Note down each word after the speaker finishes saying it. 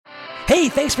Hey,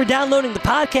 thanks for downloading the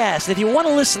podcast. If you want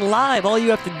to listen live, all you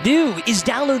have to do is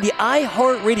download the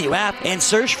iHeartRadio app and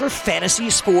search for Fantasy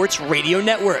Sports Radio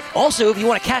Network. Also, if you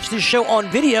want to catch this show on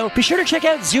video, be sure to check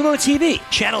out Zumo TV,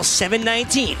 channel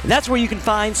 719. That's where you can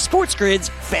find Sports Grid's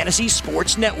Fantasy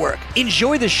Sports Network.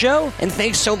 Enjoy the show, and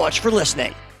thanks so much for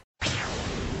listening.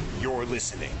 You're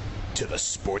listening to the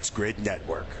Sports Grid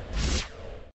Network.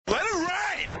 Let it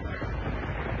rain!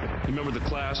 You remember the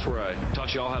class where I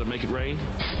taught y'all how to make it rain?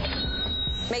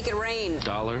 Make it rain.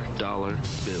 Dollar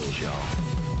bills, y'all.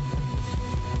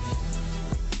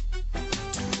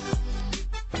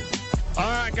 All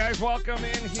right, guys, welcome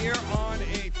in here on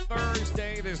a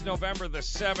Thursday. This is November the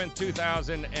 7th,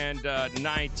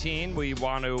 2019. We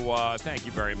want to thank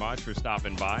you very much for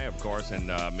stopping by, of course, and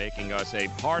making us a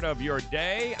part of your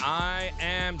day. I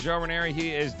am Joe Ranieri.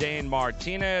 He is Dane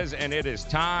Martinez, and it is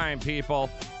time, people.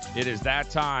 It is that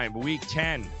time, Week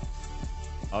 10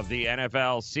 of the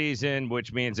NFL season,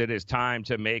 which means it is time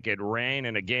to make it rain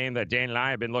in a game that Dane and I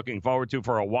have been looking forward to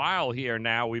for a while here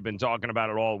now. We've been talking about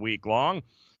it all week long.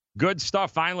 Good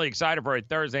stuff. Finally excited for a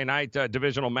Thursday night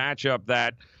divisional matchup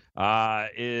that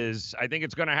is, I think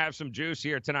it's going to have some juice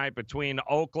here tonight between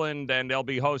Oakland, and they'll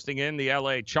be hosting in the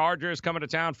L.A. Chargers coming to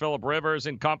town. Phillip Rivers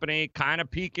and company kind of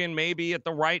peaking maybe at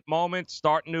the right moment,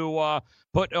 starting to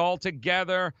put it all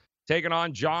together, taking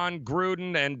on John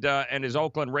Gruden and his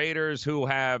Oakland Raiders, who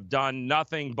have done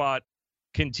nothing but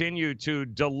continue to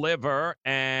deliver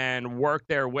and work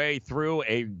their way through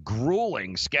a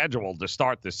grueling schedule to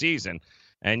start the season.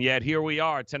 And yet here we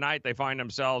are tonight. They find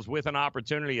themselves with an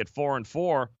opportunity at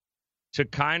 4-4 to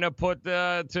kind of put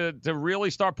to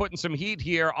really start putting some heat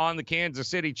here on the Kansas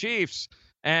City Chiefs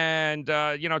and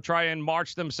try and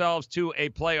march themselves to a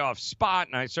playoff spot.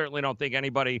 And I certainly don't think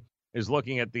anybody is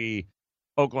looking at the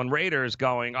Oakland Raiders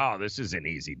going, oh, this is an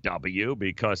easy W,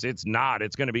 because it's not.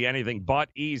 It's going to be anything but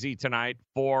easy tonight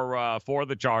for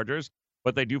the Chargers.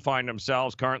 But they do find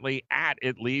themselves currently at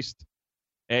least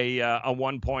a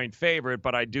 1-point favorite,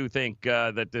 but I do think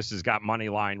that this has got money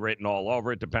line written all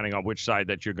over it, depending on which side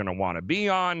that you're going to want to be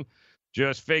on.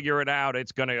 Just figure it out.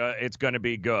 It's gonna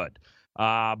be good.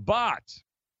 But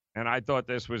I thought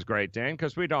this was great, Dan,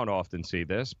 because we don't often see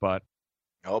this, but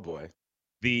oh boy,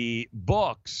 the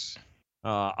books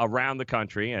around the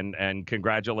country, and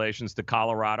congratulations to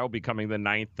Colorado becoming the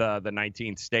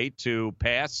 19th state to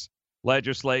pass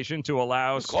legislation to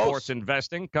allow sports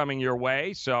investing coming your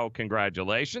way. So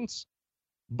congratulations.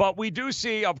 But we do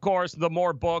see, of course, the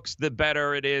more books, the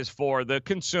better it is for the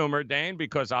consumer, Dane,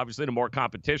 because obviously the more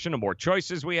competition, the more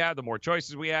choices we have,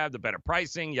 the better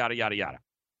pricing, yada, yada, yada.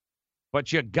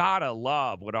 But you gotta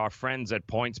love what our friends at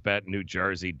PointsBet New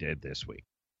Jersey did this week.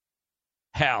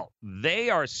 Hell,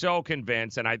 they are so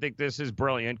convinced, and I think this is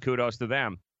brilliant. Kudos to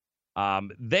them.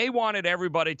 They wanted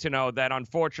everybody to know that,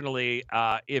 unfortunately,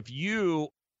 if you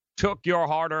took your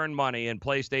hard-earned money and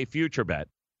placed a future bet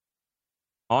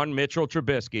on Mitchell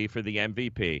Trubisky for the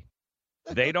MVP,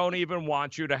 they don't even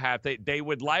want you to have – they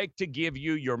would like to give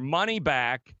you your money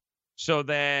back, so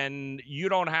then you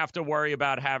don't have to worry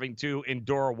about having to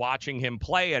endure watching him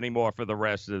play anymore for the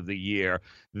rest of the year.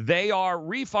 They are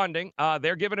refunding.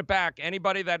 They're giving it back.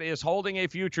 Anybody that is holding a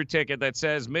future ticket that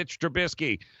says Mitch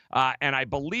Trubisky, and I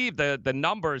believe the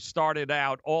numbers started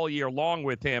out all year long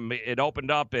with him. It opened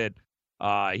up at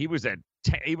he was at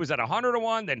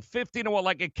 100-1, then 50-1.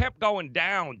 Like, it kept going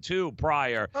down too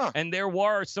prior. And there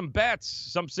were some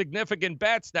significant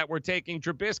bets that were taking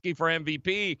Trubisky for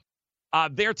MVP.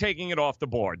 They're taking it off the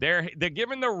board. They're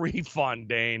giving the refund,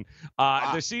 Dane.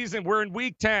 The season, we're in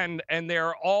week 10, and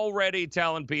they're already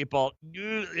telling people,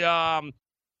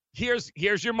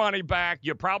 here's your money back.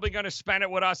 You're probably going to spend it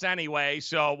with us anyway,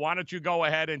 so why don't you go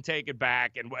ahead and take it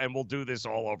back, and we'll do this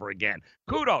all over again.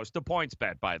 Kudos to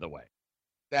PointsBet, by the way.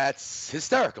 That's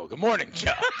hysterical. Good morning,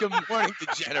 Joe. Good morning,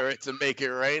 degenerates, and make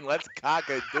it rain. Let's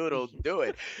cock-a-doodle do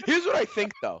it. Here's what I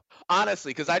think, though,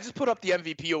 honestly, because I just put up the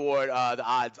MVP award, the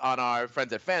odds on our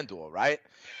friends at FanDuel, right?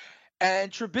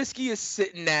 And Trubisky is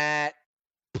sitting at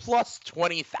plus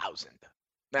 20,000.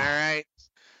 All right?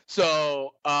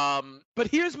 So, but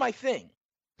here's my thing.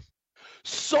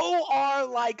 So are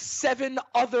like 7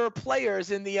 other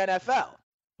players in the NFL.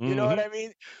 You know what I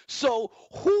mean? So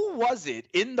who was it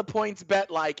in the PointsBet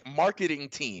like marketing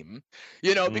team?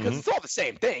 You know, because it's all the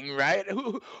same thing, right?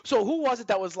 So who was it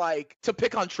that was like to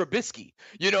pick on Trubisky?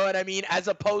 You know what I mean? As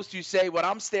opposed to say what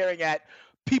I'm staring at,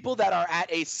 people that are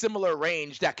at a similar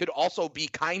range that could also be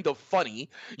kind of funny,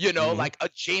 you know, like a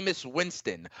Jameis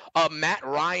Winston, Matt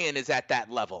Ryan is at that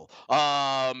level.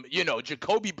 You know,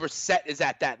 Jacoby Brissett is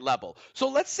at that level. So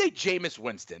let's say Jameis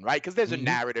Winston, right? Because there's a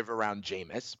narrative around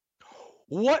Jameis.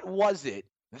 What was it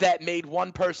that made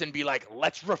one person be like,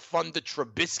 let's refund the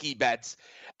Trubisky bets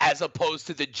as opposed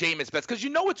to the Jameis bets? Because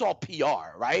it's all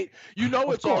PR, right?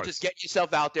 It's all just getting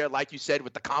yourself out there, like you said,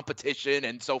 with the competition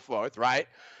and so forth, right?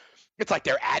 It's like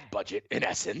their ad budget, in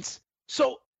essence.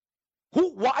 So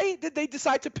why did they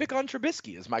decide to pick on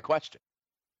Trubisky is my question.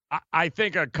 I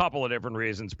think a couple of different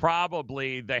reasons.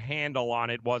 Probably the handle on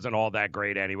it wasn't all that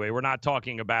great anyway. We're not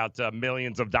talking about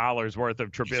millions of dollars worth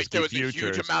of Trubisky there was futures. A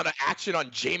huge amount of action on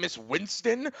Jameis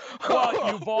Winston.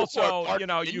 Well, you've also,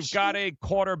 you've got a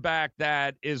quarterback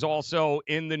that is also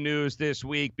in the news this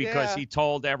week because he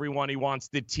told everyone he wants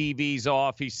the TVs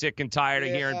off. He's sick and tired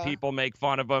of hearing people make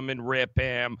fun of him and rip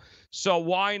him. So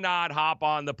why not hop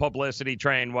on the publicity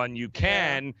train when you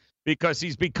can? Yeah. Because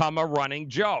he's become a running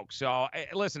joke. So,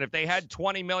 listen, if they had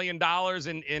 $20 million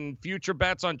in future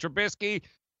bets on Trubisky,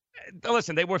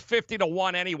 listen, they were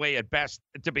 50-1 anyway at best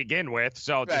to begin with,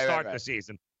 so to start the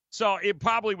season. So it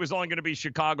probably was only going to be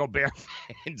Chicago Bear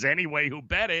fans anyway who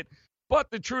bet it. But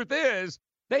the truth is,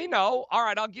 they know, all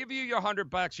right, I'll give you your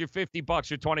 $100, your $50,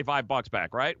 your $25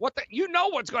 back, right? You know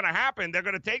what's going to happen. They're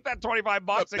going to take that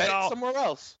 $25 and go somewhere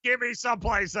else. Give me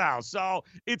someplace else. So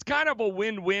it's kind of a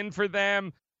win-win for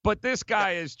them. But this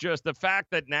guy is just the fact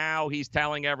that now he's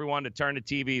telling everyone to turn the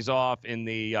TVs off in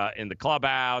the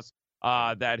clubhouse,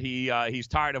 that he's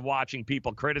tired of watching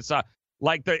people criticize.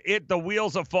 Like the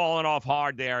wheels have fallen off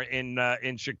hard there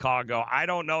in Chicago. I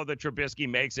don't know that Trubisky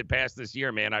makes it past this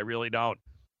year, man. I really don't.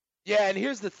 Yeah, and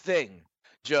here's the thing,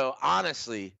 Joe.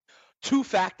 Honestly, two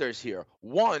factors here.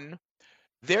 One,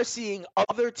 they're seeing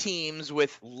other teams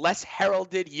with less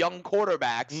heralded young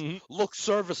quarterbacks look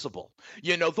serviceable.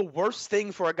 The worst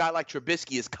thing for a guy like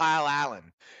Trubisky is Kyle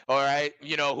Allen, all right,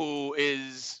 who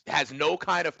has no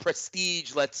kind of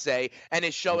prestige, let's say, and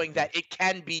is showing that it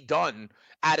can be done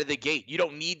out of the gate. You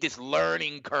don't need this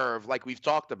learning curve like we've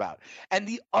talked about. And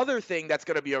the other thing that's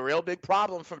going to be a real big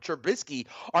problem from Trubisky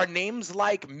are names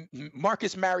like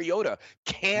Marcus Mariota,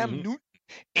 Cam Newton,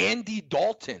 Andy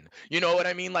Dalton. You know what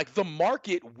I mean? Like, the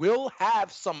market will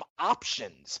have some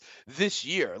options this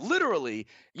year. Literally,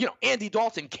 Andy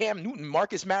Dalton, Cam Newton,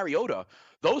 Marcus Mariota.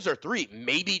 Those are three.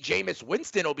 Maybe Jameis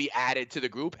Winston will be added to the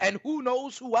group, and who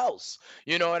knows who else.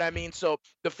 You know what I mean? So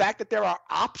the fact that there are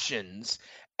options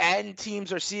and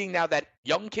teams are seeing now that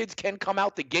young kids can come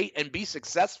out the gate and be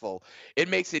successful, it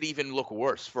makes it even look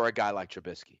worse for a guy like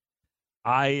Trubisky.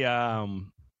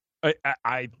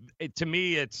 To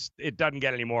me, it doesn't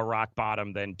get any more rock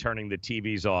bottom than turning the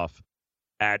TVs off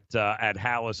at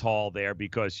Hallis Hall there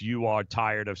because you are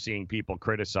tired of seeing people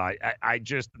criticize. I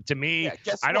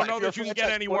don't know that you can get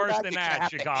any worse than that,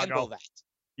 Chicago.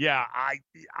 Yeah,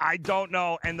 I don't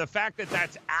know. And the fact that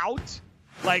that's out,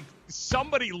 like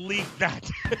somebody leaked that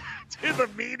to the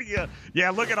media.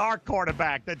 Yeah, look at our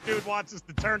quarterback. That dude wants us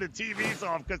to turn the TVs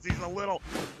off because he's a little.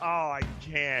 Oh, I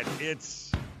can't.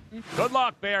 It's. Good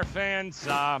luck, Bear fans.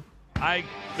 The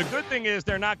good thing is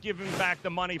they're not giving back the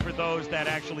money for those that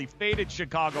actually faded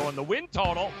Chicago in the win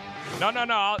total. No.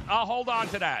 I'll hold on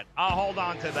to that.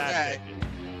 Okay.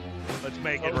 Let's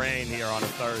make it rain here on a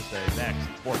Thursday. Next,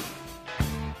 sports.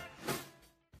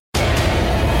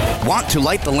 Want to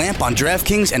light the lamp on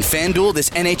DraftKings and FanDuel this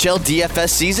NHL DFS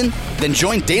season? Then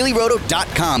join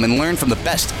DailyRoto.com and learn from the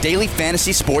best daily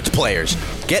fantasy sports players.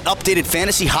 Get updated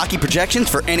fantasy hockey projections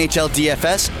for NHL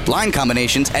DFS, line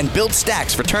combinations, and build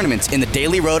stacks for tournaments in the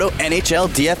Daily Roto NHL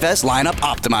DFS Lineup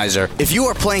Optimizer. If you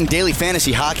are playing daily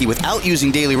fantasy hockey without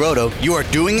using Daily Roto, you are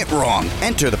doing it wrong.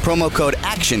 Enter the promo code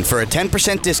ACTION for a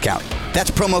 10% discount. That's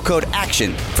promo code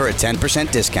ACTION for a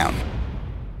 10% discount.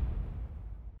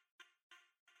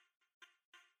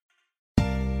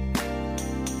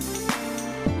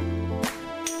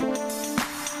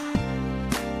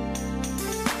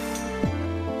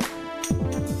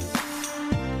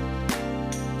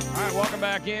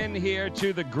 Back in here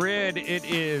to the grid. It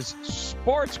is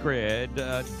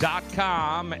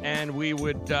sportsgrid.com, and we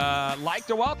would like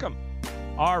to welcome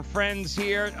our friends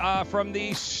here from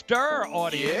the Stir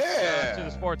audience to the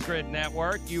Sports Grid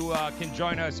Network. You can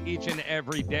join us each and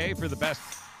every day for the best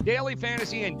daily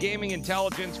fantasy and gaming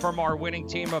intelligence from our winning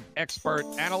team of expert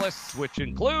analysts, which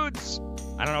includes,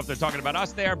 I don't know if they're talking about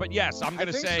us there, but yes, I'm going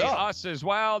to say us as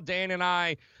well. Dane and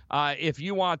I. If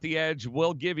you want the edge,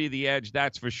 we'll give you the edge,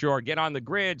 that's for sure. Get on the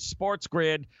grid,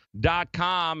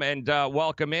 sportsgrid.com, and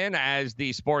welcome in as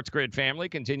the Sports Grid family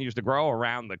continues to grow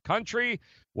around the country.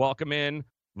 Welcome in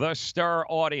the Stir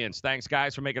audience. Thanks,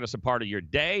 guys, for making us a part of your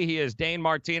day. He is Dane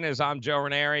Martinez. I'm Joe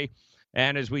Ranieri.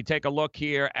 And as we take a look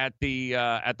here at the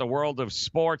world of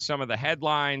sports, some of the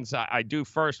headlines, I do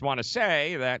first want to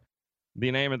say that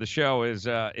the name of the show is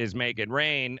Make It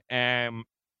Rain.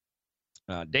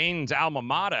 Dane's alma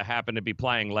mater happened to be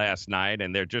playing last night,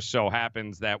 and there just so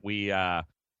happens that we, I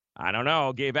don't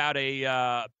know, gave out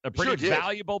a pretty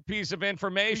valuable piece of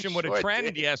information with a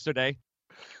trend yesterday.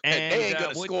 And they ain't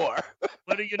going to score.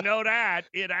 Whether you know that,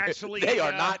 it actually... they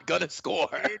are not going to score.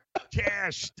 It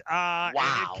cashed.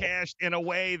 Wow. It cashed in a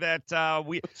way that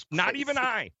not even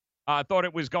I thought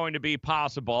it was going to be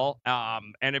possible.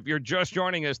 And if you're just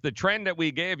joining us, the trend that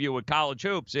we gave you with college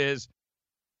hoops is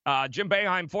Jim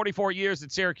Boeheim, 44 years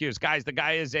at Syracuse. Guys, the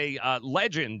guy is a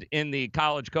legend in the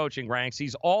college coaching ranks.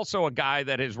 He's also a guy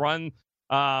that has run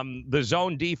the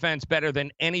zone defense better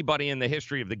than anybody in the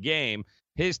history of the game.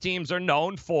 His teams are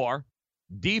known for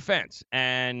defense,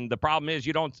 and the problem is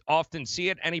you don't often see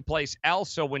it anyplace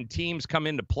else. So when teams come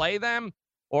in to play them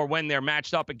or when they're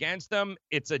matched up against them,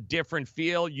 it's a different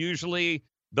feel. Usually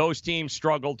those teams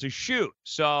struggle to shoot.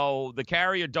 So the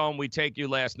Carrier Dome, we take you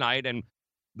last night, and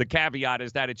the caveat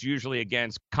is that it's usually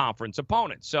against conference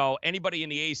opponents. So anybody in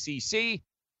the ACC,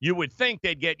 you would think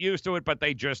they'd get used to it, but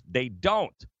they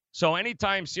don't. So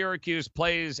anytime Syracuse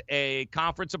plays a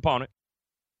conference opponent,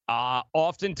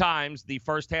 oftentimes the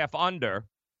first half under,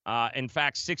 in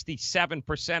fact,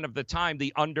 67% of the time,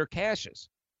 the under cashes.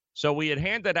 So we had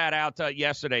handed that out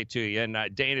yesterday to you, and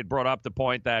Dane had brought up the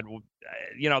point that,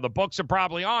 the books are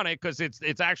probably on it because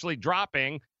it's actually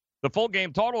dropping. The full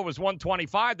game total was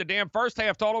 125. The damn first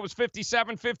half total was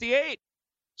 57-58.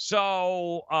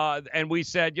 So, and we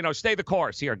said, stay the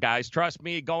course here, guys. Trust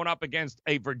me, going up against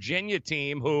a Virginia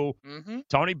team who,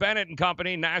 Tony Bennett and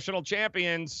company, national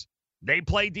champions, they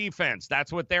play defense.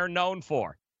 That's what they're known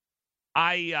for.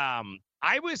 I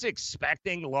was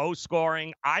expecting low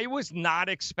scoring. I was not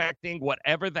expecting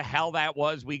whatever the hell that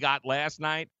was we got last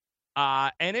night.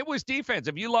 And it was defense.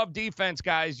 If you love defense,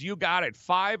 guys, you got it.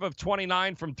 5 of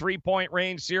 29 from three-point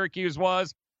range, Syracuse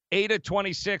was. 8 of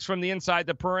 26 from the inside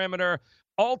the perimeter.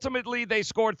 Ultimately, they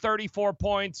scored 34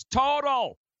 points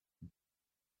total.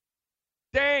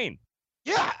 Dane.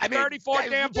 Yeah, 34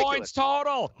 damn points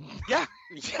total. Yeah,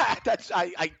 that's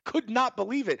I could not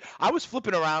believe it. I was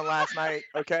flipping around last night,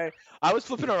 okay?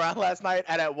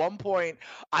 And at one point,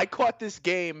 I caught this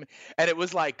game, and it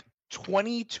was like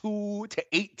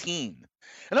 22-18.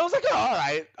 And I was like, oh, all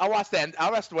right, I'll watch the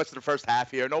rest of the first half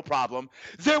here, no problem.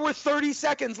 There were 30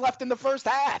 seconds left in the first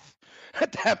half.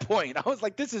 At that point, I was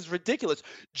like, this is ridiculous.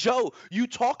 Joe, you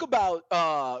talk about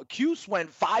Cuse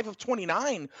went 5 of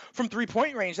 29 from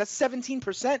three-point range. That's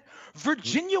 17%.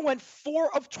 Virginia went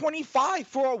 4 of 25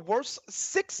 for a worse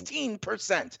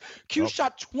 16%. Cuse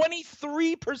shot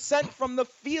 23% from the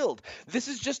field. This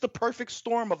is just a perfect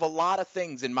storm of a lot of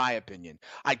things, in my opinion.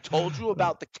 I told you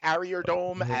about the Carrier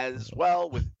Dome as well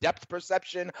with depth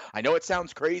perception. I know it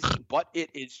sounds crazy, but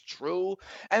it is true.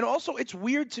 And also, it's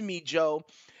weird to me, Joe,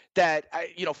 that,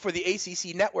 for the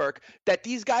ACC network, that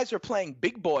these guys are playing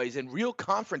big boys in real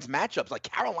conference matchups, like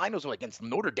Carolinas were against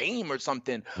Notre Dame or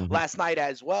something last night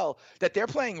as well, that they're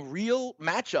playing real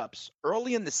matchups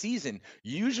early in the season.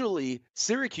 Usually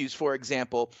Syracuse, for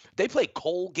example, they play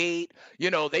Colgate,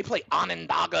 they play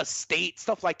Onondaga State,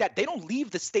 stuff like that. They don't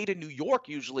leave the state of New York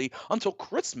usually until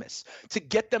Christmas to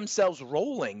get themselves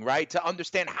rolling, right, to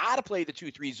understand how to play the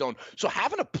 2-3 zone. So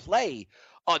having to play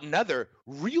another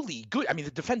really good,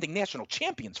 the defending national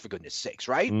champions, for goodness sakes,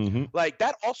 right? Like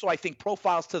that also, I think,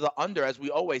 profiles to the under, as we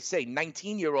always say,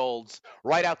 19-year-olds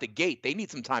right out the gate. They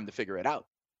need some time to figure it out.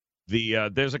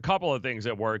 There's a couple of things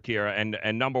at work here, and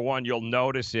number one, you'll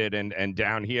notice it, and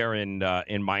down here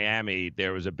in Miami,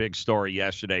 there was a big story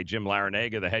yesterday. Jim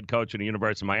Larinaga, the head coach of the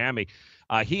University of Miami,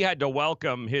 he had to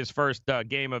welcome his first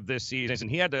game of this season, and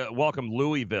he had to welcome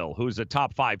Louisville, who's a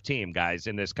top 5 team, guys,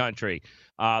 in this country.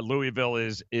 Louisville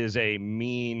is a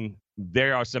mean.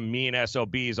 There are some mean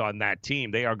SOBs on that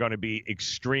team. They are going to be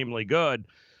extremely good.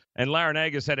 And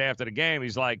Larinaga said after the game,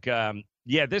 he's like,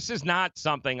 yeah, this is not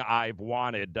something I've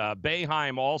wanted.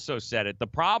 Boeheim also said it. The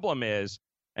problem is,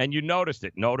 and you noticed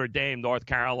it, Notre Dame, North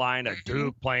Carolina,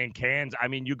 Duke playing Kansas.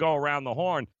 You go around the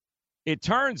horn. It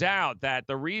turns out that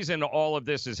the reason all of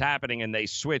this is happening and they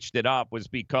switched it up was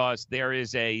because there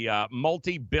is a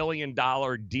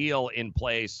multi-billion-dollar deal in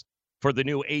place for the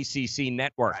new ACC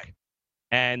network. Right.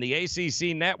 And the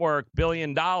ACC network, $1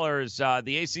 billion,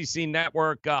 the ACC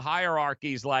network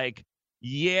hierarchy's like,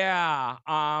 yeah,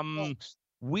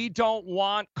 we don't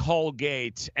want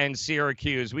Colgate and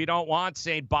Syracuse. We don't want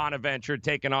St. Bonaventure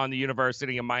taking on the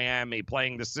University of Miami,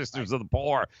 playing the Sisters of the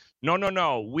Poor.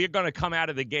 No. We're going to come out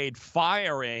of the gate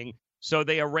firing. So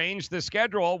they arranged the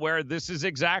schedule where this is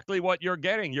exactly what you're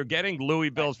getting. You're getting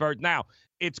Louisville's first. Now,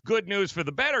 it's good news for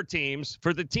the better teams,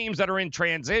 for the teams that are in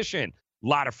transition. A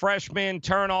lot of freshmen,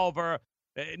 turnover.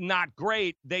 not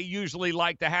great. They usually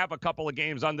like to have a couple of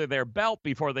games under their belt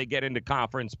before they get into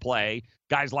conference play.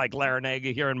 Guys like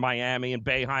Larrañaga here in Miami and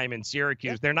Boeheim in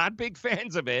Syracuse, they're not big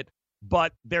fans of it,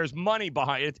 but there's money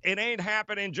behind it. It ain't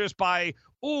happening just by,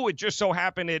 it just so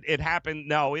happened it happened.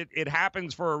 No, it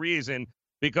happens for a reason,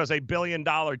 because a $1 billion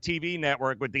TV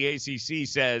network with the ACC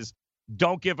says,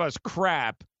 don't give us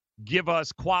crap, give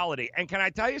us quality. And can I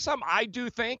tell you something? I do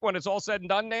think when it's all said and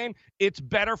done, Dane, it's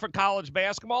better for college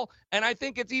basketball. And I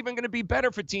think it's even going to be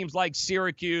better for teams like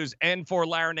Syracuse and for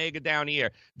Larrañaga down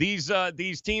here. These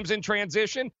teams in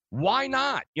transition, why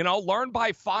not? Learn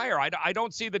by fire. I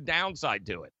don't see the downside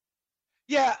to it.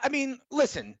 Yeah, I mean,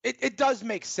 listen, it does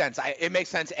make sense. It makes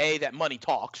sense, A, that money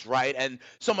talks, right? And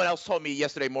someone else told me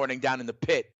yesterday morning down in the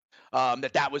pit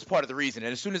that was part of the reason.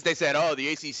 And as soon as they said, the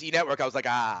ACC network, I was like,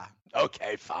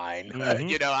 okay, fine.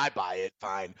 Mm-hmm. I buy it,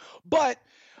 fine. But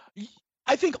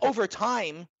I think over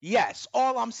time, yes,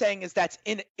 all I'm saying is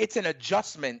it's an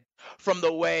adjustment from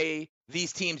the way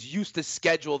these teams used to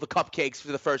schedule the cupcakes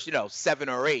for the first, 7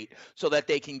 or 8 so that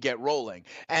they can get rolling.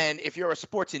 And if you're a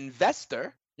sports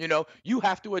investor, you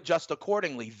have to adjust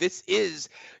accordingly. This is,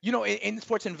 in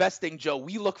sports investing, Joe,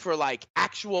 we look for like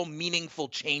actual meaningful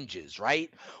changes,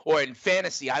 right? Or in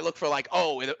fantasy, I look for like,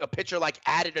 a pitcher like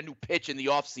added a new pitch in the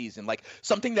offseason, like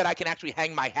something that I can actually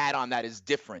hang my hat on that is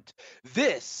different.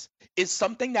 This is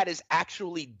something that is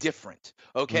actually different.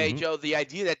 Okay, Mm-hmm. Joe, the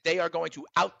idea that they are going to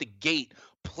out the gate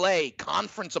play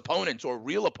conference opponents or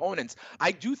real opponents,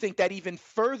 I do think that even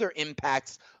further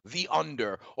impacts the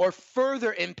under or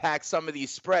further impacts some of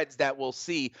these spreads that we'll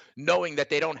see, knowing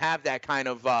that they don't have that kind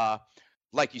of,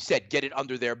 like you said, get it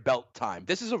under their belt time.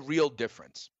 This is a real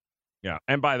difference. Yeah,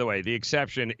 and by the way, the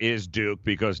exception is Duke,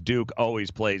 because Duke always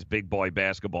plays big boy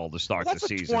basketball to start the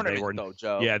season. They were, though,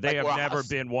 Joe. Yeah, they have never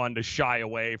been one to shy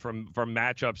away from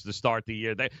matchups to start the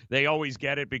year. They always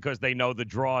get it because they know the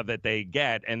draw that they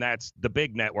get, and that's the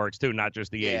big networks too, not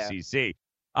just the ACC.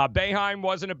 Boeheim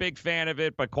wasn't a big fan of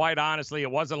it, but quite honestly, it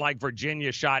wasn't like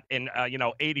Virginia shot in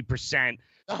 80%.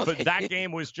 But that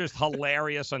game was just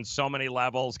hilarious on so many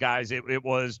levels, guys. It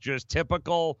was just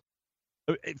typical.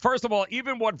 First of all,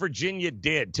 even what Virginia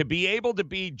did, to be able to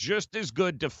be just as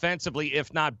good defensively,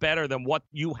 if not better, than what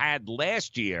you had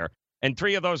last year, and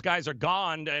 3 of those guys are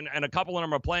gone, and a couple of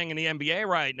them are playing in the NBA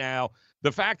right now,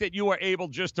 the fact that you were able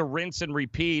just to rinse and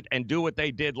repeat and do what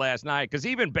they did last night, because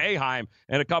even Boeheim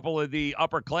and a couple of the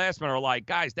upperclassmen are like,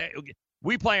 guys,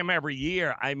 we play them every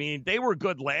year. I mean, they were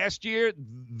good last year.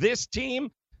 This team,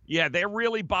 yeah, they're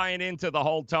really buying into the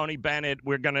whole Tony Bennett,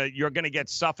 you're gonna get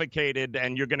suffocated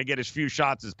and you're gonna get as few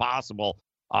shots as possible.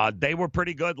 They were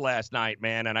pretty good last night,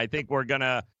 man, and I think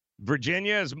Virginia,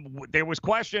 there was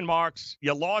question marks.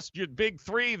 You lost your big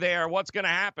 3 there. What's gonna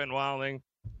happen? Well, they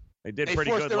did pretty good last night. They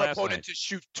forced their opponent to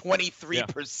shoot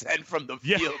 23% from the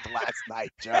field last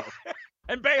night, Joe.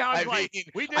 And Boeheim's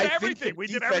we did everything. We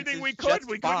did everything we could.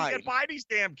 We couldn't get by these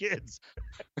damn kids.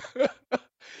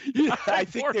 Yeah, I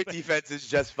think their defense is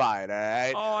just fine, all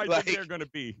right? Oh, I think they're going to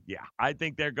be, I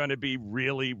think they're going to be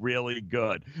really, really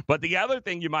good. But the other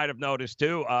thing you might have noticed,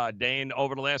 too, Dane,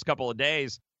 over the last couple of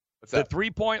days, the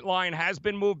 3-point line has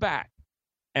been moved back.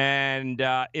 And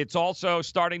it's also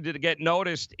starting to get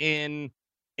noticed in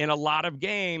a lot of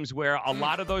games where a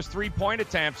lot of those 3-point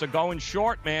attempts are going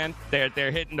short, man.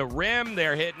 They're hitting the rim.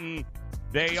 They're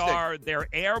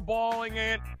airballing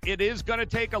it. It is going to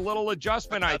take a little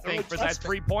adjustment, I think, for that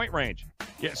 3-point range.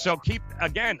 Yeah, so keep,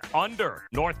 again, under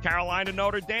North Carolina,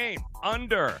 Notre Dame,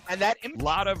 under. And that impacts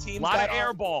lot of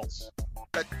air balls.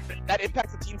 That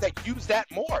impacts the teams that use that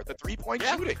more, the 3-point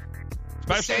shooting.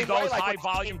 Especially those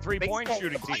high-volume 3-point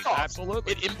shooting teams.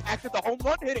 Absolutely. It impacted the home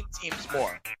run hitting teams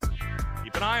more.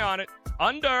 Keep an eye on it.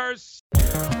 Unders.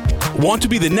 Want to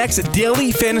be the next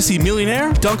daily fantasy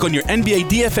millionaire? Dunk on your NBA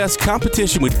DFS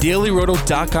competition with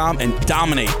DailyRoto.com and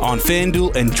dominate on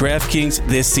FanDuel and DraftKings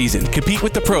this season. Compete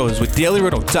with the pros with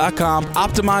DailyRoto.com,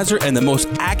 Optimizer, and the most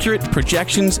accurate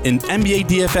projections in NBA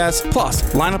DFS, plus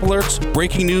lineup alerts,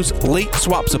 breaking news, late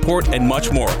swap support, and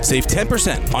much more. Save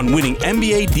 10% on winning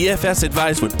NBA DFS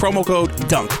advice with promo code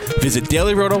DUNK. Visit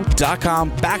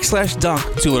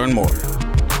DailyRoto.com/dunk to learn more.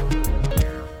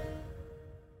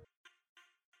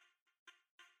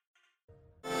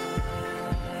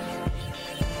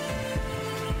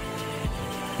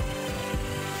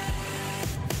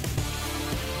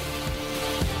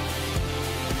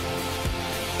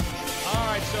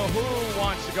 so who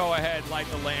wants to go ahead, light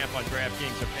the lamp on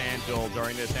DraftKings or FanDuel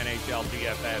during this NHL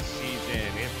DFS season?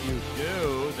 If you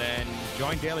do, then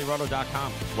join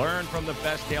DailyRoto.com. Learn from the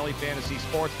best daily fantasy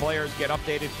sports players. Get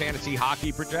updated fantasy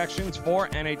hockey projections for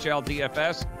NHL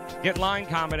DFS. Get line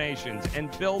combinations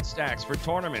and build stacks for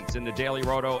tournaments in the Daily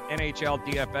Roto NHL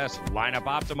DFS Lineup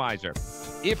Optimizer.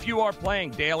 If you are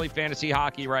playing daily fantasy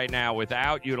hockey right now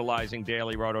without utilizing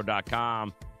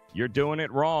DailyRoto.com, you're doing it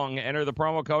wrong. Enter the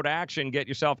promo code ACTION. Get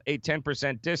yourself a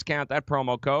 10% discount. That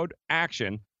promo code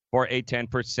ACTION for a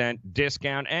 10%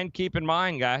 discount. And keep in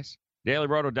mind, guys,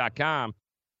 DailyRoto.com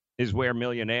is where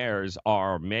millionaires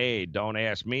are made. Don't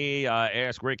ask me.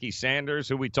 Ask Ricky Sanders,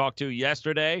 who we talked to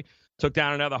yesterday. Took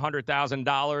down another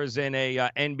 $100,000 in a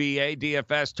NBA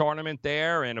DFS tournament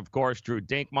there. And, of course, Drew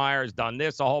Dinkmeyer has done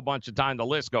this a whole bunch of time. The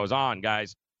list goes on,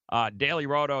 guys.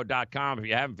 DailyRoto.com, if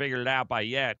you haven't figured it out by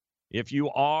yet. If you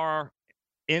are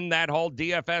in that whole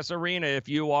DFS arena, if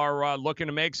you are looking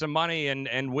to make some money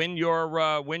and win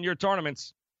your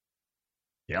tournaments,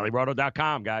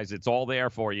 DailyRoto.com, guys. It's all there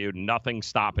for you. Nothing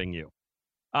stopping you.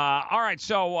 All right,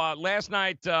 so last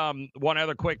night, one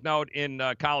other quick note in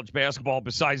college basketball,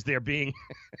 besides there being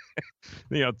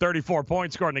 34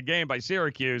 points scored in the game by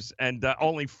Syracuse and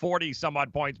only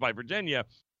 40-some-odd points by Virginia,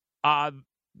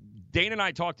 Dane and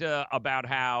I talked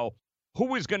about who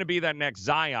was going to be that next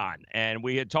Zion. And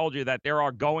we had told you that there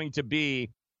are going to be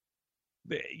 –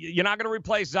 you're not going to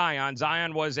replace Zion.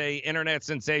 Zion was a internet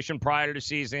sensation prior to the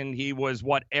season. He was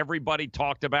what everybody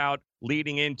talked about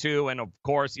leading into, and, of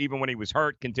course, even when he was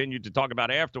hurt, continued to talk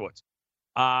about afterwards.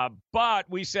 But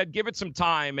we said give it some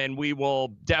time, and we will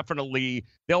definitely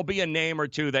 – there'll be a name or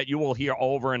two that you will hear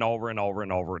over and over and over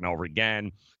and over and over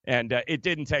again. And it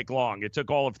didn't take long. It took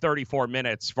all of 34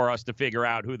 minutes for us to figure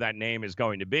out who that name is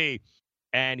going to be.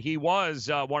 And he was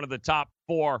one of the top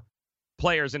 4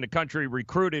 players in the country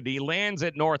recruited. He lands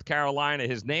at North Carolina.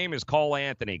 His name is Cole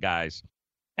Anthony, guys.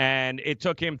 And it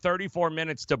took him 34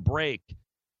 minutes to break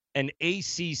an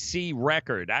ACC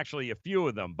record, actually a few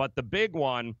of them. But the big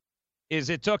one is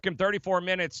it took him 34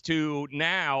 minutes to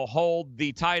now hold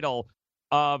the title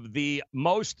of the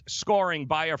most scoring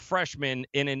by a freshman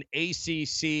in an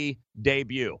ACC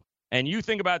debut. And you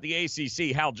think about the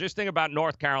ACC, hell, just think about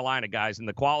North Carolina, guys, and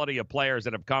the quality of players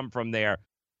that have come from there.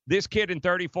 This kid in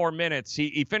 34 minutes,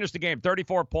 he finished the game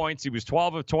 34 points. He was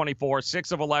 12 of 24,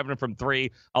 6 of 11 from 3,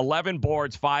 11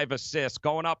 boards, 5 assists,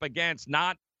 going up against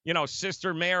not,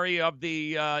 Sister Mary of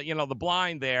the, the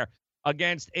blind there,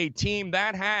 against a team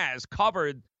that has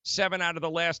covered 7 out of the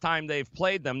last time they've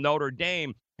played them. Notre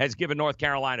Dame has given North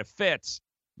Carolina fits.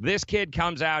 This kid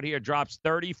comes out here, drops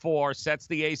 34, sets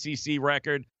the ACC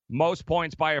record. Most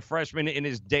points by a freshman in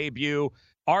his debut.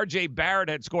 R.J. Barrett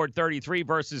had scored 33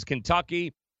 versus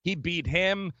Kentucky. He beat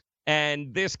him,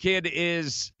 and this kid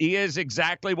is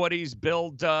exactly what he's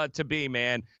billed to be,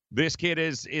 man. This kid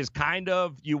is kind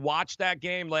of, you watched that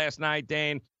game last night,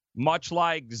 Dane, much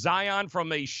like Zion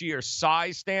from a sheer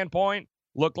size standpoint,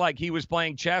 looked like he was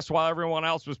playing chess while everyone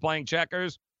else was playing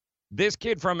checkers. This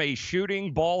kid from a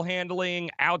shooting, ball handling,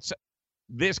 outside,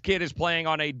 this kid is playing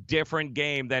on a different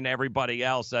game than everybody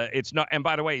else. It's not, and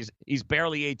by the way, he's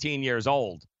barely 18 years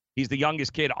old. He's the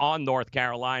youngest kid on North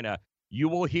Carolina. You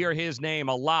will hear his name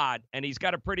a lot, and he's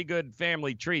got a pretty good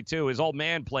family tree too. His old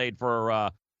man played for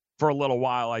a little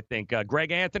while, I think.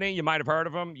 Greg Anthony, you might have heard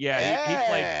of him. Yeah. He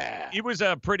played. He was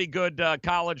a pretty good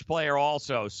college player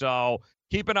also. So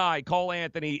keep an eye. Cole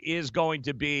Anthony is going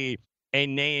to be a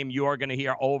name you are going to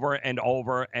hear over and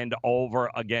over and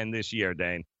over again this year,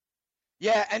 Dane.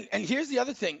 Yeah, and here's the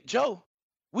other thing, Joe.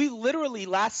 We literally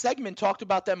last segment talked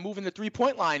about them moving the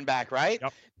 3-point line back, right?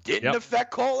 Yep. Didn't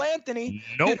affect Cole Anthony.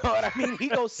 Nope. You know what I mean? He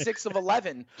goes 6 of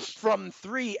 11 from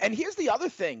 3. And here's the other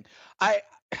thing.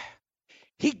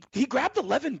 He grabbed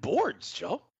 11 boards,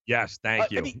 Joe. Yes,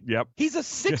 thank you. I mean, yep. He's a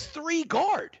 6'3"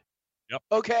 guard. Yep.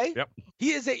 Okay? Yep.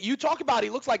 You talk about he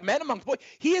looks like men amongst boys.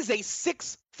 He is a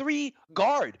 6'3"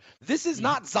 guard. This is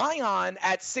not Zion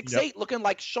at 6'8" looking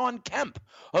like Sean Kemp.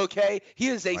 Okay? He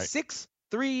is a 6'3"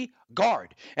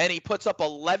 guard, and he puts up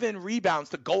 11 rebounds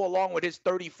to go along with his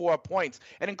 34 points.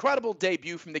 An incredible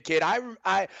debut from the kid.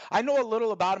 I know a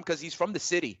little about him because he's from the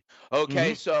city.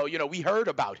 Okay? So, we heard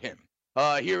about him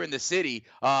here in the city,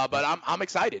 but I'm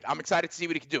excited. I'm excited to see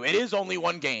what he can do. It is only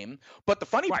one game, but the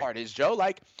funny part is, Joe,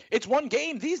 it's one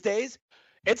game these days.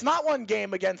 It's not one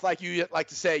game against, like you like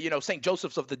to say, St.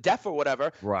 Joseph's of the Deaf or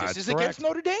whatever. Right, This is against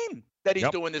Notre Dame that he's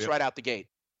doing this right out the gate.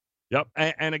 Yep.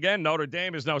 And again, Notre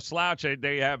Dame is no slouch.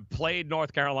 They have played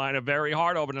North Carolina very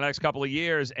hard over the next couple of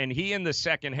years. And he, in the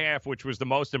second half, which was the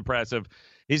most impressive,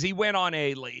 is he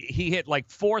hit like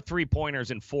 4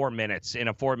 3-pointers in 4 minutes in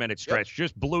a 4-minute stretch,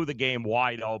 just blew the game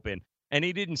wide open. And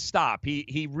he didn't stop.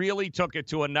 He really took it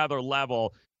to another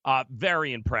level.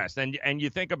 Very impressed. And you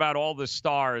think about all the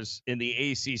stars in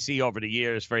the ACC over the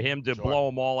years, for him to blow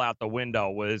them all out the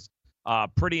window was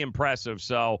pretty impressive.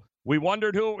 So we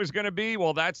wondered who it was going to be.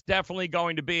 Well, that's definitely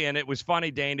going to be. And it was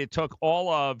funny, Dane. It took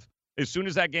as soon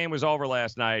as that game was over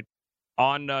last night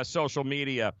on social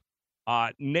media,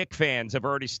 Nick fans have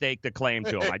already staked a claim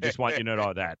to him. I just want you to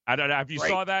know that. I don't know if you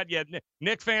saw that yet.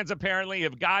 Nick fans apparently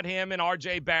have got him and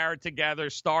R.J. Barrett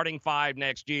together, starting 5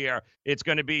 next year. It's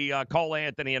going to be Cole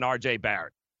Anthony and R.J.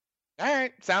 Barrett. All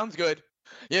right. Sounds good.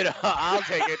 I'll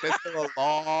take it. There's still a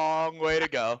long way to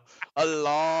go. A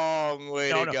long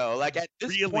way to go. Like at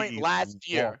this point last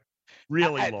year.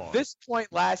 At this point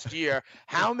last year,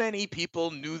 how many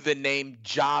people knew the name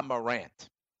Ja Morant?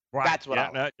 Right. That's what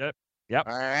Yep.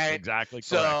 All right. Exactly.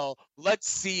 So let's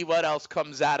see what else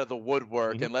comes out of the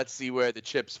woodwork, and let's see where the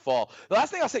chips fall. The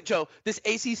last thing I'll say, Joe, this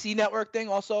ACC network thing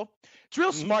also, it's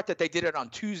real smart that they did it on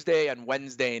Tuesday and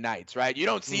Wednesday nights, right? You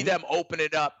don't see them open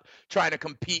it up trying to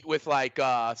compete with like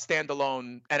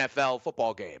standalone NFL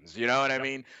football games. You know what I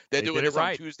mean? They're doing this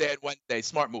on Tuesday and Wednesday.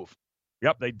 Smart move.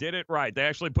 Yep, they did it right. They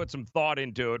actually put some thought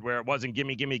into it where it wasn't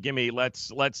gimme, gimme, gimme.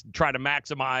 Let's try to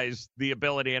maximize the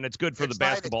ability, and it's good for the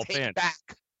basketball fan.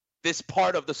 This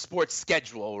part of the sports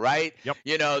schedule, right?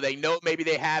 Yep. They know maybe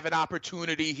they have an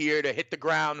opportunity here to hit the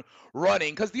ground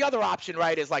running, because the other option,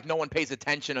 right, is like no one pays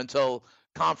attention until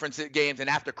conference games and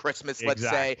after Christmas, let's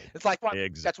say. It's like,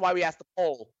 that's why we asked the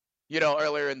poll,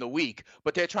 earlier in the week.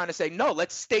 But they're trying to say, no,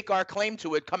 let's stake our claim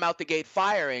to it, come out the gate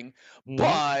firing,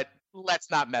 but let's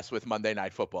not mess with Monday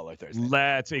Night Football or Thursday.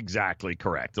 That's exactly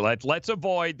correct. Let's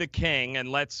avoid the king,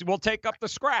 and we'll take up the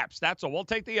scraps. That's all. We'll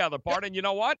take the other part, and you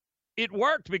know what? It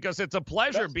worked, because it's a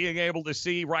pleasure being able to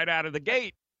see right out of the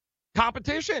gate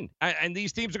competition, and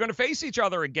these teams are going to face each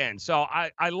other again. So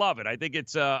I love it. I think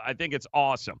it's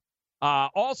awesome.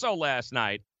 Also last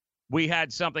night we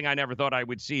had something I never thought I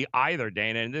would see either,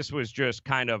 Dana, and this was just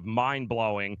kind of mind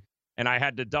blowing. And I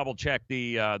had to double check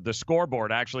the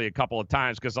scoreboard actually a couple of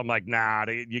times, because I'm like, nah,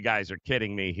 you guys are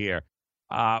kidding me here.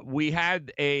 We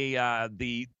had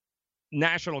the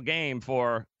national game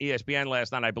for ESPN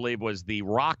last night, I believe, was the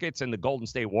Rockets and the Golden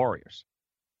State Warriors.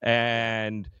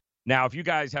 And now, if you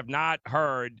guys have not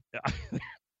heard,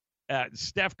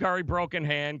 Steph Curry broken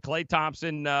hand, Klay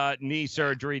Thompson knee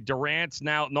surgery, Durant's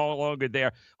now no longer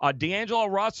there. D'Angelo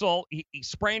Russell, he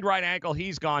sprained right ankle,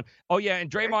 he's gone. Oh yeah,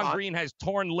 and Draymond Green has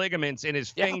torn ligaments in his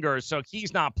fingers, so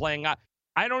he's not playing.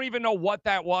 I don't even know what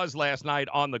that was last night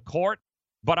on the court,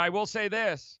 but I will say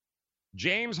this: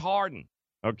 James Harden.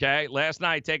 Okay, last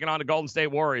night taking on the Golden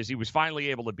State Warriors, he was finally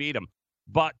able to beat him.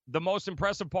 But the most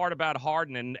impressive part about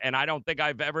Harden, and I don't think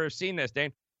I've ever seen this,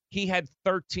 Dane, he had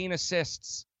 13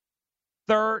 assists.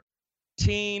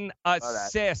 13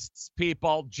 assists,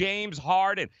 people. James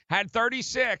Harden had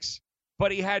 36,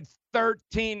 but he had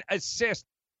 13 assists.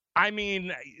 I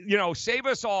mean, save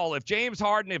us all. If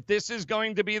this is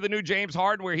going to be the new James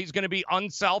Harden, where he's going to be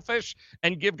unselfish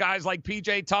and give guys like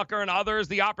PJ Tucker and others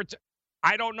the opportunity,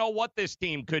 I don't know what this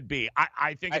team could be.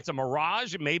 I think it's a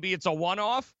mirage. Maybe it's a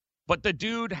one-off. But the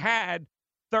dude had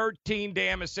 13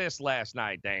 damn assists last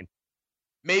night, Dane.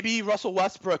 Maybe Russell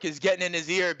Westbrook is getting in his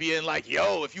ear being like,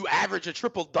 yo, if you average a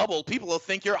triple-double, people will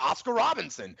think you're Oscar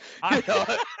Robinson.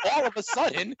 All of a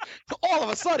sudden,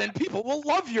 people will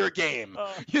love your game.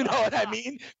 You know what I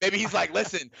mean? Maybe he's like,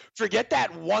 listen, forget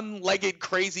that one-legged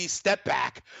crazy step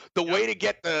back. The way to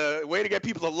get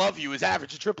people to love you is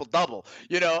average a triple-double.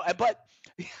 But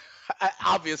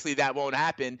obviously that won't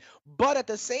happen. But at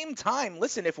the same time,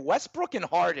 listen, if Westbrook and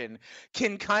Harden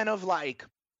can kind of like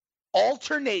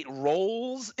alternate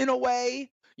roles in a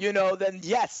way, then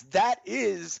yes, that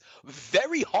is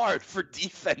very hard for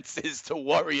defenses to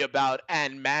worry about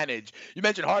and manage. You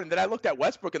mentioned Harden. Then I looked at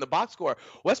Westbrook in the box score.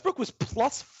 Westbrook was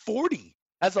plus 40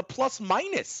 as a plus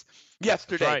minus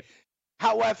yesterday. Right.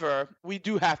 However, we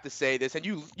do have to say this, and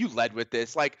you led with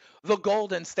this, like the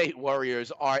Golden State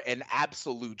Warriors are an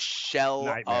absolute shell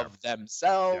of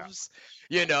themselves.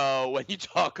 Yeah. When you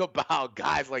talk about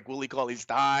guys like Willie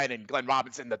Cauley-Stein and Glenn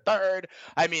Robinson III,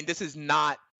 I mean, this is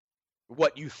not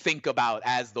what you think about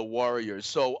as the Warriors.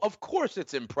 So, of course,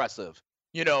 it's impressive,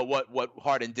 what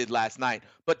Harden did last night.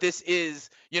 But this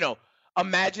is,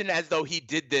 imagine as though he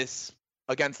did this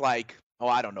against like,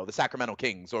 I don't know, the Sacramento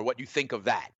Kings, or what you think of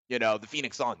that, the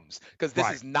Phoenix Suns, because this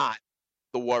is not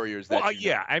the Warriors. That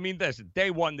yeah, I mean, listen,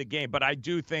 they won the game, but I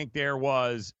do think there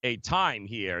was a time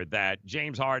here that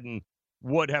James Harden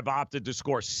would have opted to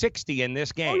score 60 in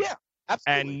this game. Oh, yeah,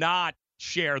 absolutely. And not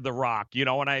share the rock, you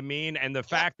know what I mean? And the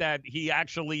fact that he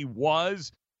actually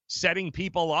was setting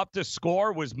people up to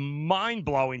score was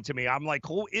mind-blowing to me. I'm like,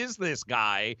 who is this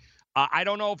guy? I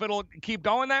don't know if it'll keep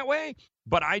going that way,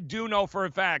 but I do know for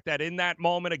a fact that in that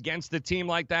moment against a team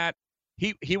like that,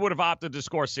 he would have opted to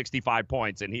score 65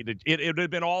 points, and it would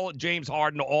have been all James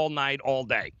Harden all night, all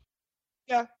day.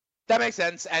 Yeah, that makes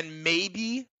sense. And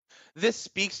maybe this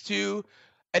speaks to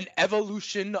an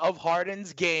evolution of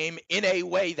Harden's game in a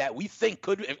way that we think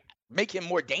could make him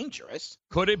more dangerous.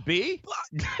 Could it be?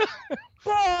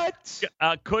 But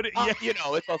could it? Yeah. You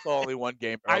know, it's also only one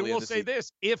game. I will say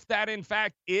this: if that in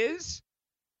fact is,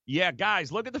 yeah,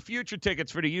 guys, look at the future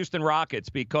tickets for the Houston Rockets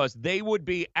because they would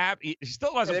be. He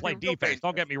still doesn't play defense.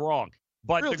 Don't get me wrong.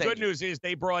 But the good news is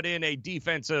they brought in a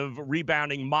defensive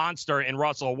rebounding monster in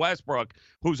Russell Westbrook,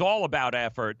 who's all about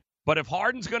effort. But if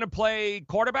Harden's going to play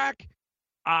quarterback,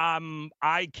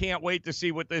 I can't wait to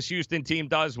see what this Houston team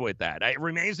does with that. It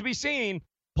remains to be seen.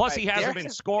 Plus, he hasn't been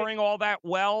scoring all that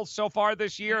well so far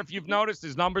this year. If you've noticed,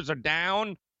 his numbers are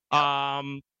down.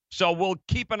 So we'll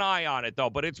keep an eye on it, though.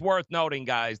 But it's worth noting,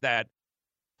 guys, that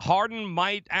Harden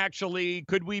might actually –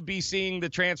 could we be seeing the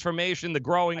transformation, the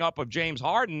growing up of James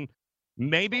Harden?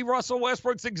 Maybe Russell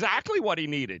Westbrook's exactly what he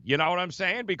needed. You know what I'm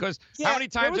saying? Because how many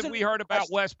times have we heard about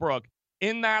Westbrook?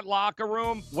 In that locker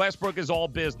room, Westbrook is all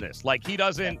business. Like, he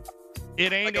doesn't –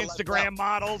 it ain't like Instagram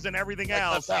models and everything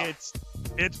else.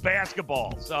 It's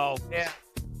basketball. So – yeah.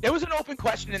 There was an open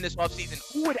question in this offseason.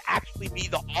 Who would actually be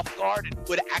the off guard and who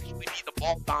would actually be the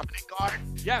ball dominant guard?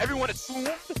 Yeah. Everyone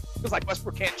assumed, because like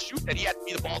Westbrook can't shoot, that he had to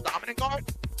be the ball dominant guard.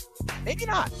 Maybe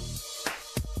not.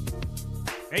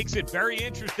 Makes it very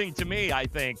interesting to me, I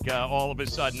think, all of a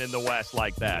sudden in the West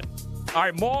like that. All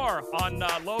right, more on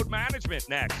load management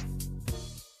next.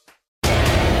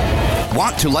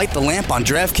 Want to light the lamp on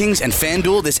DraftKings and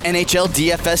FanDuel this NHL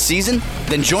DFS season?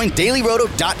 Then join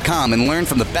DailyRoto.com and learn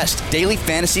from the best daily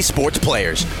fantasy sports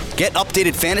players. Get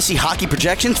updated fantasy hockey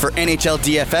projections for NHL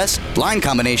DFS, line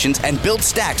combinations, and build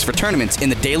stacks for tournaments in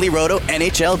the Daily Roto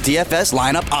NHL DFS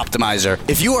Lineup Optimizer.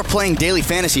 If you are playing daily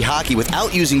fantasy hockey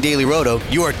without using Daily Roto,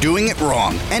 you are doing it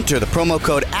wrong. Enter the promo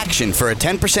code ACTION for a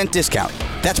 10% discount.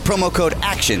 That's promo code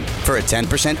ACTION for a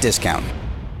 10% discount.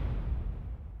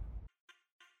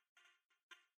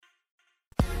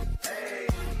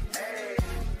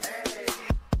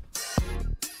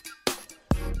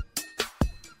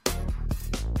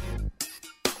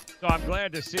 So I'm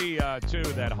glad to see, too,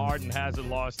 that Harden hasn't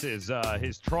lost his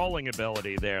trolling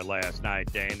ability there last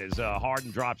night, Dane, as Harden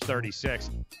drops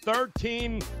 36.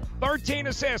 13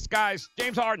 assists, guys.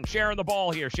 James Harden sharing the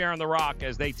ball here, sharing the rock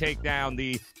as they take down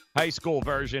the high school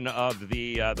version of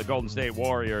the Golden State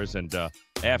Warriors. And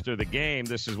after the game,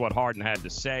 this is what Harden had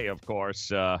to say, of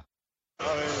course. I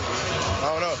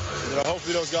don't know.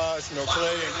 Hopefully those guys,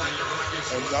 Clay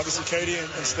and obviously Katie and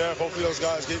Steph, hopefully those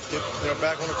guys get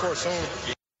back on the court soon.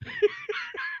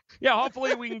 Yeah,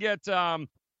 hopefully we can get,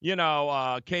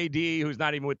 KD, who's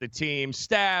not even with the team,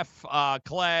 Steph,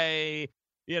 Clay,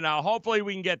 hopefully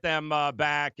we can get them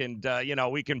back and,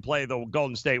 we can play the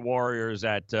Golden State Warriors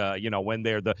at, when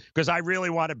they're because I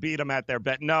really want to beat them at their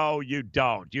bet. No, you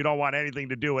don't. You don't want anything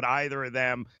to do with either of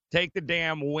them. Take the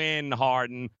damn win,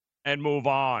 Harden, and move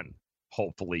on.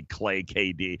 Hopefully, Clay,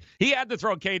 KD. He had to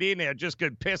throw KD in there just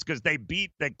pissed because they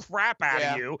beat the crap out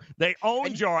of you. They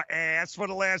owned your ass for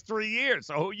the last 3 years.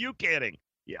 So who are you kidding?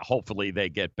 Yeah, hopefully they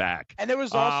get back. And there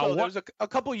was also there was a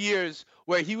couple years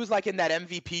where he was like in that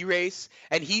MVP race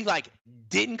and he like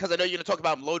didn't, because I know you're going to talk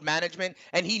about load management,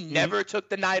 and he never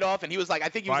took the night off. And he was like, I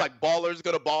think he was like, ballers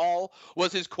gonna ball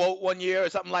was his quote one year or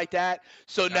something like that.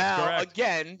 So now,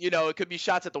 again, it could be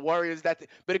shots at the Warriors, but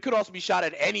it could also be shot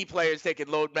at any players taking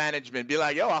load management. Be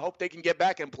like, yo, I hope they can get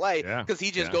back and play, because he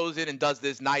just goes in and does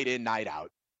this night in, night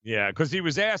out. Yeah, because he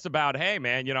was asked about, hey,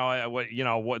 man,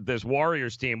 what this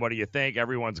Warriors team, what do you think?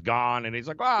 Everyone's gone. And he's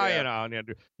like,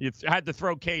 you had to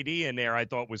throw KD in there. I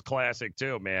thought was classic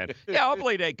too, man. Yeah,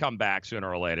 hopefully they come back sooner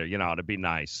or later, to be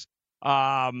nice.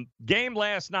 Game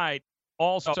last night,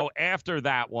 also after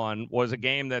that one, was a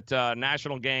game that,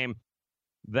 national game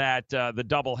that the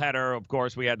doubleheader, of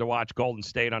course, we had to watch Golden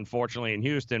State, unfortunately, in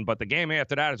Houston. But the game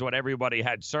after that is what everybody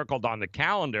had circled on the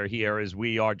calendar here as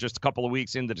we are just a couple of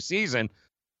weeks into the season.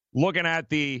 Looking at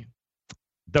the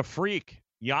freak,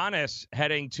 Giannis,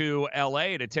 heading to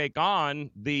L.A. to take on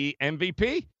the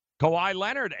MVP, Kawhi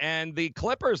Leonard, and the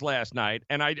Clippers last night.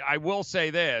 And I will say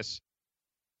this.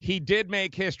 He did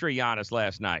make history, Giannis,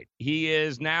 last night. He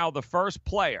is now the first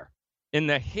player in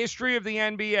the history of the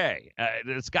NBA.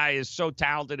 This guy is so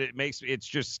talented, it's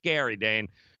just scary, Dane.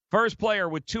 First player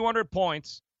with 200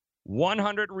 points,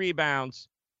 100 rebounds,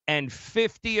 and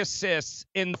 50 assists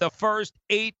in the first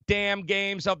 8 damn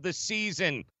games of the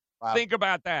season. Wow. Think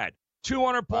about that.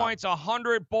 200 points,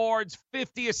 100 boards,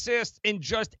 50 assists in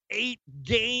just 8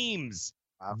 games.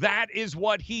 Wow. That is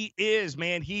what he is,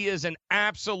 man. He is an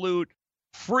absolute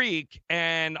freak.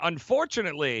 And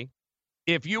unfortunately,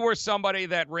 if you were somebody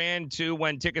that ran to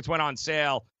when tickets went on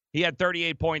sale, he had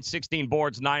 38 points, 16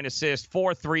 boards, 9 assists,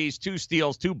 4 threes, 2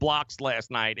 steals, 2 blocks last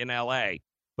night in L.A.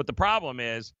 But the problem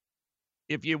is,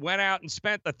 if you went out and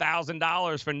spent the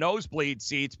 $1,000 for nosebleed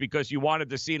seats because you wanted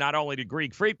to see not only the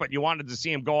Greek Freak, but you wanted to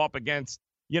see him go up against,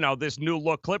 this new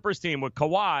look Clippers team with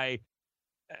Kawhi,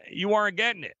 you weren't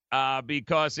getting it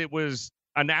because it was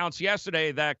announced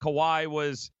yesterday that Kawhi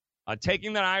was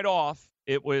taking the night off.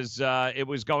 It was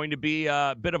going to be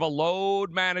a bit of a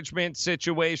load management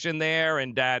situation there,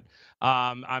 and that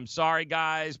I'm sorry,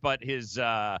 guys, but his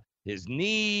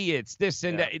knee, it's this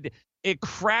and that. It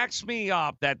cracks me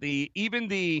up that even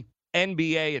the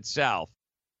NBA itself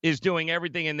is doing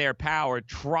everything in their power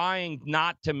trying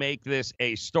not to make this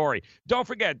a story. Don't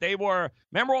forget,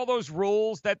 remember all those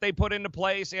rules that they put into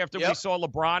place after we saw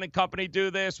LeBron and company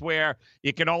do this, where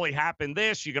it can only happen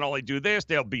this, you can only do this,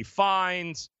 there'll be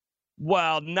fines.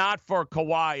 Well, not for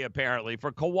Kawhi, apparently.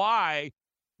 For Kawhi,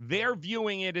 they're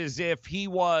viewing it as if he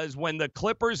was, when the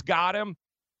Clippers got him,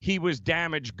 he was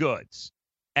damaged goods.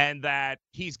 And that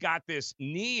he's got this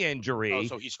knee injury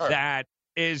so he's hurt. That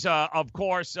is, of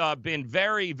course, been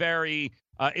very, very,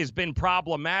 has been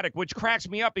problematic, which cracks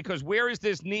me up because where has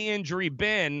this knee injury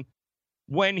been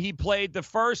when he played the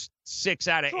first 6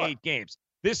 out of 8 games?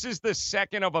 This is the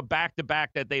second of a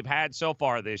back-to-back that they've had so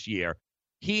far this year.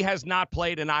 He has not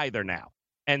played in either now.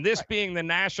 And this being the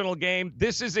national game,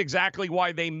 this is exactly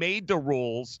why they made the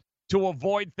rules, to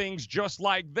avoid things just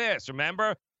like this.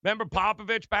 Remember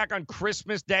Popovich back on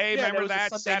Christmas Day? Remember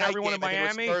that? Sat everyone in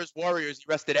Miami? Spurs Warriors, he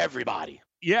rested everybody.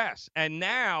 Yes. And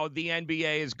now the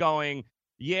NBA is going,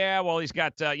 well, he's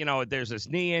got, there's this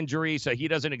knee injury, so he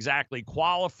doesn't exactly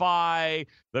qualify.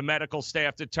 The medical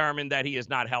staff determined that he is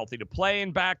not healthy to play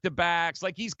in back-to-backs.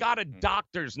 Like, he's got a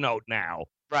doctor's note now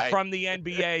from the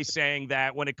NBA saying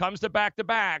that when it comes to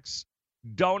back-to-backs,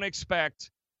 don't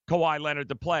expect Kawhi Leonard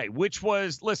to play, which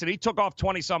was, listen, he took off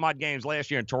 20-some-odd games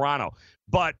last year in Toronto.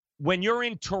 But when you're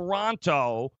in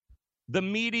Toronto, the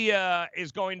media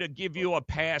is going to give you a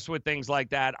pass with things like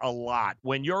that a lot.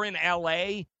 When you're in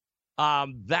L.A.,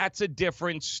 that's a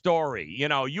different story.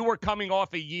 You were coming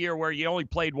off a year where you only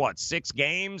played, 6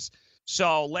 games?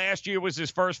 So last year was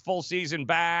his first full season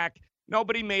back.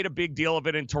 Nobody made a big deal of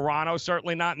it in Toronto,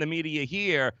 certainly not in the media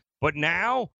here. But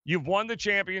now you've won the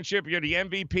championship, you're the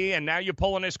MVP, and now you're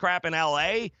pulling this crap in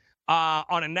L.A.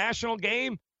 On a national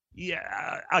game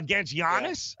against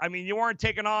Giannis. I mean, you weren't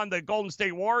taking on the Golden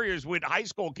State Warriors with high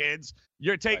school kids.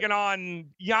 You're taking on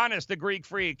Giannis, the Greek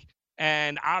Freak.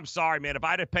 And I'm sorry, man, if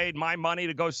I'd have paid my money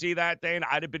to go see that, Dane,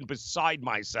 I'd have been beside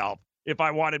myself if I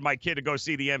wanted my kid to go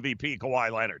see the MVP,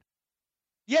 Kawhi Leonard.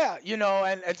 Yeah,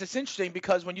 and it's interesting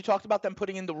because when you talked about them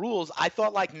putting in the rules, I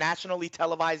thought like nationally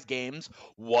televised games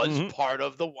was part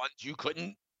of the ones you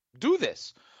couldn't do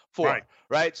this for,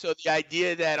 right? So the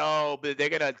idea that, but they're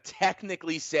going to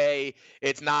technically say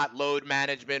it's not load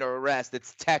management or rest,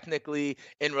 it's technically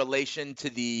in relation to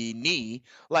the knee.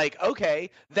 Like,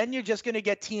 okay, then you're just going to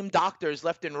get team doctors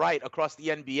left and right across the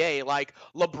NBA. Like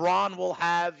LeBron will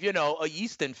have, a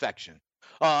yeast infection.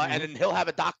 And then he'll have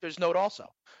a doctor's note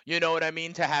also. You know what I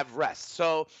mean? To have rest.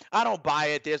 So I don't buy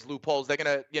it. There's loopholes. They're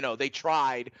going to, they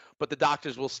tried, but the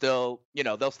doctors will still,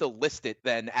 they'll still list it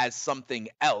then as something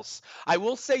else. I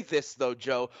will say this, though,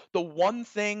 Joe. The one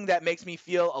thing that makes me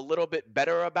feel a little bit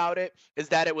better about it is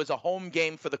that it was a home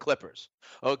game for the Clippers.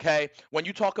 Okay? When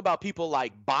you talk about people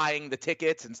like buying the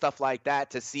tickets and stuff like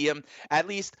that to see him, at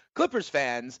least Clippers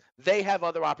fans, they have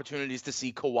other opportunities to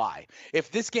see Kawhi. If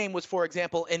this game was, for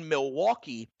example, in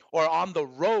Milwaukee or on the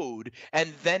road,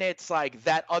 and then it's like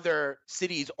that other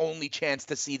city's only chance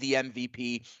to see the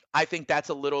MVP, I think that's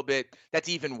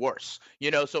even worse.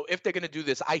 So if they're going to do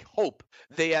this, I hope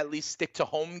they at least stick to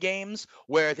home games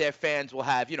where their fans will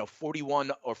have,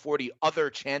 41 or 40 other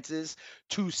chances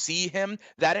to see him.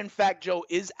 That, in fact, Joe,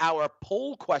 is our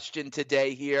poll question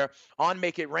today here on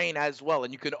Make It Rain as well.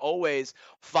 And you can always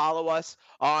follow us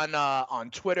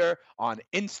on Twitter, on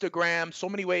Instagram, so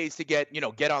many ways to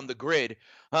get on the grid.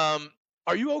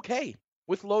 Are you okay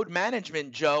with load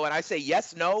management, Joe? And I say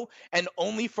yes, no, and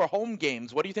only for home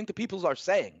games. What do you think the people are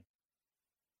saying?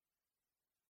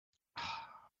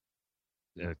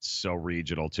 It's so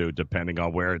regional, too, depending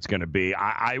on where it's going to be.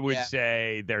 I would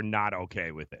say they're not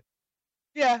okay with it.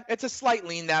 Yeah, it's a slight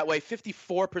lean that way.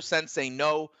 54% say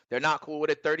no, they're not cool with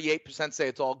it. 38% say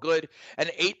it's all good. And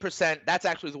 8%, that's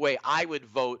actually the way I would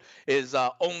vote, is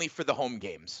only for the home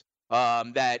games.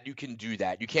 That you can do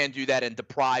that. You can't do that and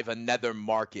deprive another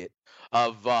market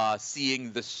of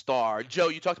seeing the star. Joe,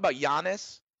 you talked about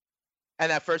Giannis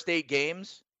and that first 8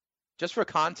 games. Just for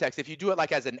context, if you do it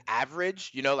like as an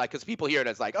average, because people hear it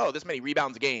as like, oh, this many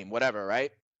rebounds a game, whatever,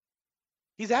 right?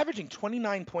 He's averaging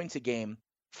 29 points a game,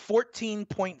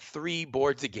 14.3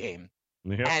 boards a game,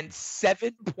 and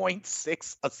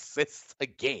 7.6 assists a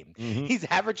game. Mm-hmm. He's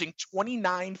averaging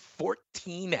 29,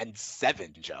 14, and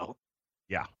 7, Joe.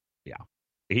 Yeah.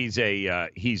 He's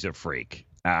a freak.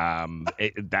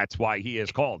 That's why he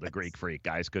is called a Greek freak,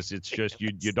 guys, because it's just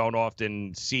you don't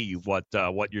often see what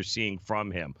you're seeing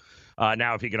from him.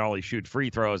 Now, if he can only shoot free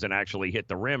throws and actually hit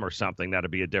the rim or something,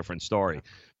 that'd be a different story.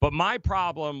 But my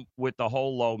problem with the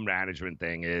whole load management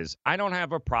thing is I don't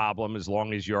have a problem as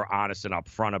long as you're honest and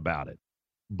upfront about it.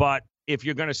 But if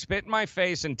you're going to spit in my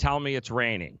face and tell me it's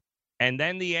raining, and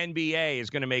then the NBA is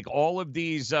going to make all of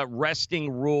these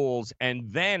resting rules,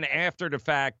 and then after the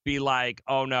fact be like,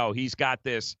 oh no, he's got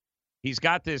this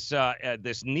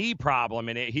knee problem,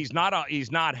 and he's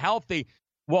not healthy.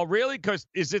 Well, really? Because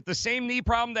is it the same knee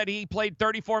problem that he played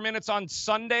 34 minutes on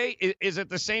Sunday? Is it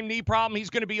the same knee problem?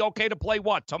 He's going to be okay to play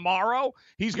what, tomorrow?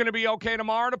 He's going to be okay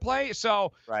tomorrow to play?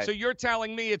 So you're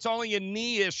telling me it's only a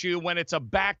knee issue when it's a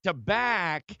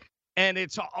back-to-back, and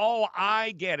it's, oh,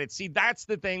 I get it. See, that's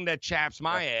the thing that chaps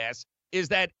my ass, is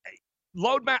that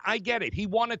I get it. He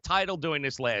won a title doing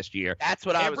this last year. That's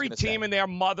what I was Every team and their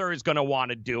mother is going to want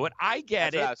to do it. I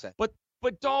get it.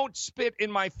 But don't spit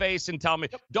in my face and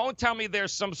don't tell me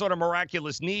there's some sort of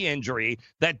miraculous knee injury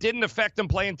that didn't affect him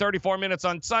playing 34 minutes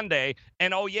on Sunday.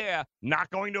 And, oh, yeah,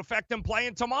 not going to affect him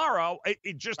playing tomorrow.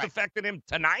 It just affected him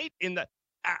tonight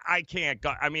I can't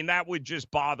go. I mean, that would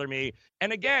just bother me.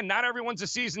 And again, not everyone's a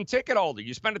season ticket holder.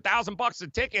 You spend $1,000 a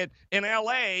ticket in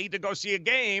LA to go see a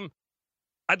game.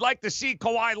 I'd like to see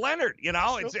Kawhi Leonard,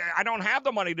 I don't have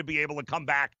the money to be able to come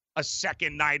back a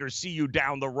second night or see you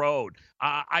down the road.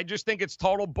 I just think it's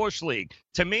total Bush League.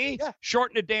 To me,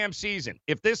 shorten the damn season.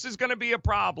 If this is going to be a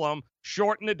problem,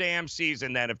 shorten the damn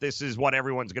season then if this is what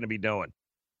everyone's going to be doing.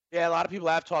 Yeah, a lot of people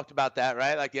have talked about that,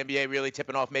 right? Like the NBA really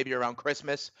tipping off maybe around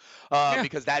Christmas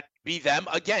because that be them,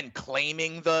 again,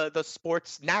 claiming the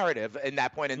sports narrative in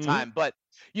that point in time. But,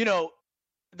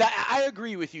 I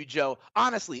agree with you, Joe.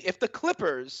 Honestly, if the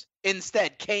Clippers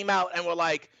instead came out and were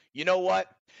like, you know what?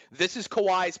 This is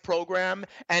Kawhi's program,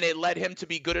 and it led him to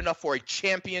be good enough for a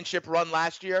championship run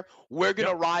last year. We're going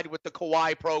to ride with the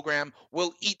Kawhi program.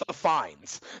 We'll eat the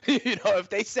fines. If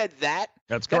they said that,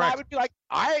 that's then correct. I would be like,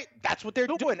 all right, that's what they're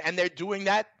doing. And they're doing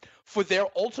that for their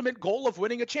ultimate goal of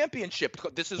winning a championship.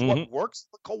 This is what works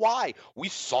for Kawhi. We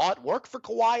saw it work for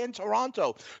Kawhi in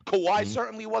Toronto. Kawhi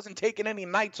certainly wasn't taking any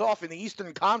nights off in the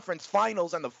Eastern Conference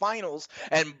Finals and the Finals,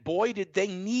 and boy, did they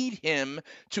need him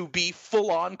to be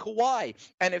full-on Kawhi.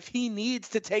 And if he needs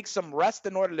to take some rest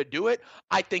in order to do it,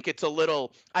 I think it's a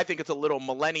little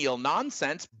millennial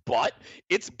nonsense, but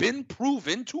it's been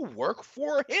proven to work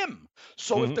for him.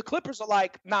 So if the Clippers are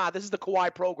like, nah, this is the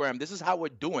Kawhi program, this is how we're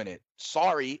doing it,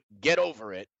 sorry, get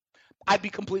over it, I'd be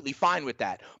completely fine with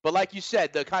that. But like you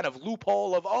said, the kind of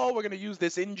loophole of, oh, we're going to use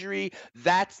this injury,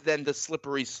 that's then the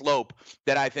slippery slope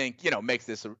that I think, makes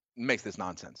this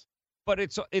nonsense. But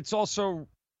it's also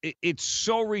it's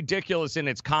so ridiculous in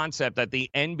its concept that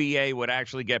the NBA would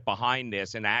actually get behind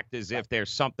this and act as if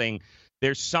there's something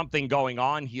going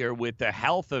on here with the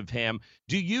health of him.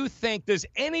 Does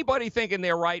anybody think in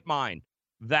their right mind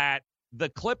that the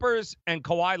Clippers and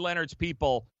Kawhi Leonard's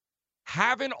people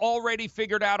haven't already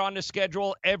figured out on the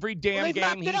schedule every damn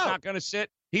game he's not going to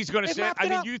sit? He's going to sit. I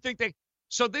mean, do you think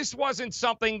so this wasn't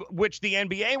something which the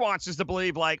NBA wants us to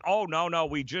believe, like, oh, no,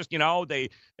 we just,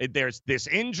 there's this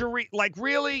injury. Like,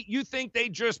 really? You think they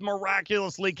just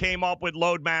miraculously came up with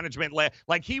load management?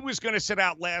 Like he was going to sit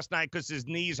out last night because his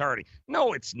knee's hurting.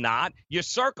 No, it's not. You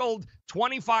circled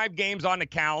 25 games on the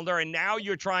calendar, and now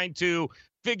you're trying to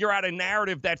figure out a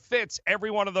narrative that fits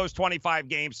every one of those 25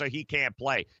 games so he can't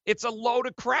play. It's a load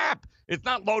of crap. It's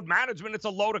not load management. It's a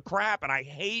load of crap. And I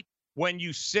hate when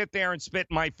you sit there and spit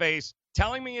in my face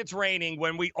telling me it's raining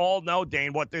when we all know,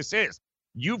 Dane, what this is.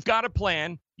 You've got a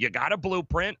plan. You got a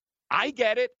blueprint. I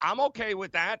get it. I'm okay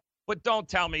with that. But don't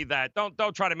tell me that. Don't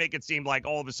try to make it seem like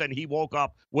all of a sudden he woke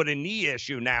up with a knee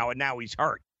issue now and now he's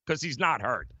hurt, because he's not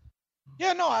hurt.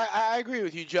 Yeah, no, I agree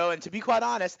with you, Joe. And to be quite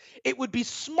honest, it would be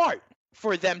smart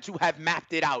for them to have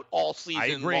mapped it out all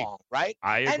season long, right?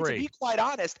 I agree. And to be quite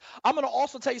honest, I'm going to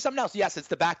also tell you something else. Yes, it's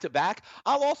the back-to-back.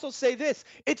 I'll also say this.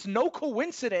 It's no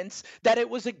coincidence that it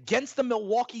was against the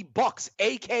Milwaukee Bucks,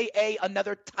 a.k.a.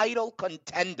 another title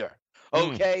contender,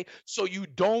 okay? So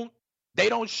they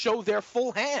don't show their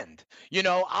full hand.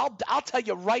 I'll tell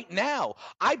you right now,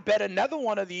 I bet another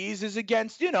one of these is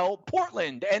against,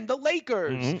 Portland and the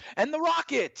Lakers and the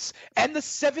Rockets and the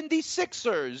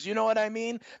 76ers. You know what I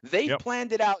mean? They've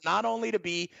planned it out not only to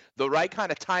be the right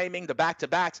kind of timing, the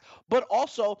back-to-backs, but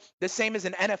also the same as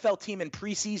an NFL team in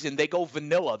preseason. They go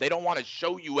vanilla. They don't want to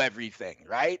show you everything,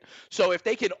 right? So if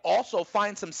they can also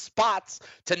find some spots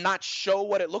to not show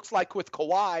what it looks like with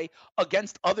Kawhi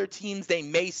against other teams they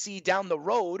may see down the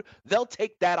road, they'll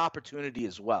take that opportunity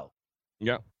as well.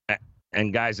 Yeah.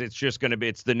 And guys, it's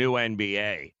the new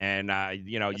NBA. And,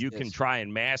 you can try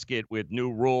and mask it with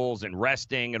new rules and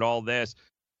resting and all this.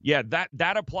 Yeah,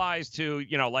 that applies to,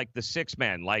 like the six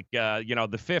men, like,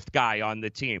 the fifth guy on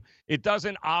the team. It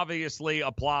doesn't obviously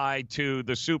apply to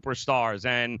the superstars.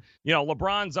 And,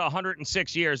 LeBron's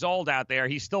 106 years old out there.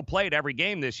 He still played every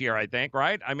game this year, I think,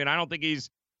 right? I mean, I don't think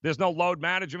there's no load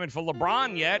management for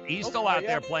LeBron yet. He's still out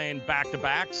there playing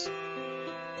back-to-backs.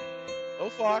 So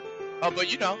far. But,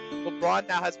 LeBron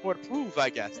now has more to prove,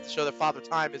 I guess, to show that Father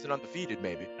Time isn't undefeated,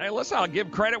 maybe. Hey, listen, I'll give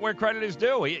credit where credit is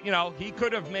due. He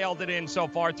could have mailed it in so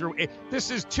far through. This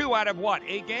is 2 out of what,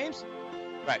 8 games?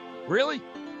 Right. Really?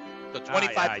 So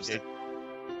 25%.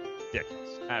 Ridiculous.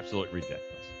 Absolutely ridiculous.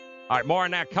 All right, more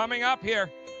on that coming up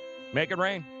here. Make it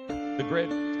rain. The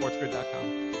Grid,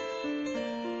 sportsgrid.com.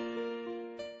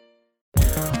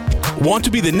 Want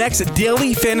to be the next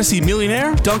daily fantasy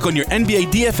millionaire? Dunk on your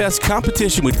NBA DFS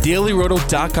competition with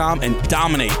DailyRoto.com and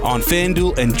dominate on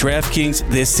FanDuel and DraftKings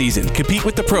this season. Compete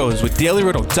with the pros with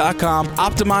DailyRoto.com,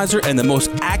 Optimizer, and the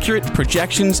most accurate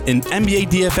projections in NBA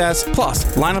DFS,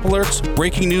 plus lineup alerts,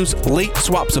 breaking news, late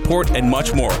swap support, and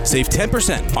much more. Save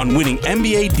 10% on winning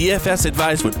NBA DFS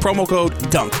advice with promo code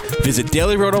DUNK. Visit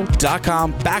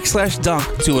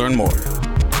DailyRoto.com/dunk to learn more.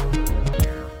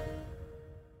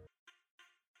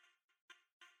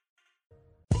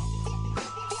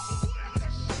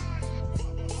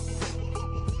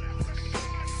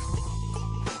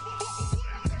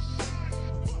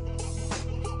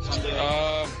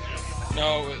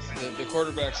 No, the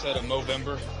quarterback said a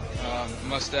Movember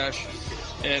mustache.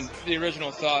 And the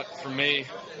original thought for me,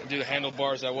 do the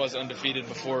handlebars, I was undefeated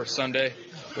before Sunday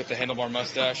with the handlebar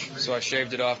mustache, so I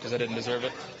shaved it off because I didn't deserve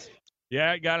it.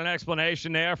 Yeah, got an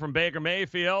explanation there from Baker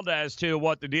Mayfield as to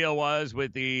what the deal was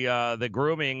with the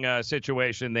grooming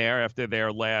situation there after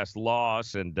their last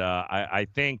loss. And I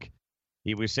think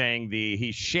he was saying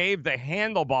he shaved the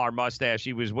handlebar mustache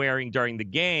he was wearing during the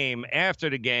game after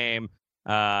the game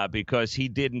because he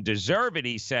didn't deserve it,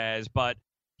 he says. But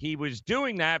he was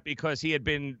doing that because he had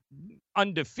been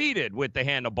undefeated with the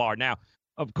handlebar. Now,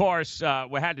 of course,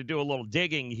 we had to do a little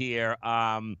digging here.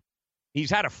 He's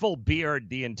had a full beard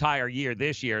the entire year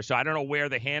this year, so I don't know where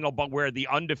the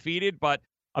undefeated, but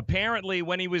apparently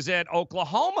when he was at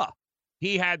Oklahoma,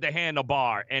 he had the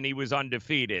handlebar and he was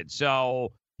undefeated.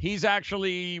 So he's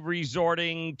actually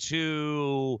resorting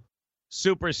to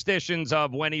superstitions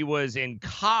of when he was in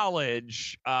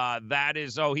college. He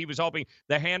was hoping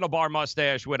the handlebar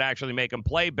mustache would actually make him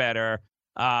play better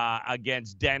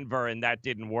against Denver, and that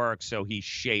didn't work, so he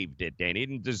shaved it, Dane. He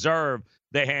didn't deserve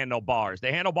the handlebars. The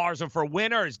handlebars are for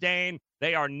winners, Dane.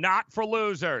 They are not for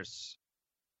losers.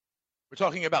 We're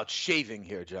talking about shaving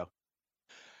here, Joe.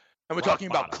 And we're talking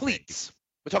about cleats.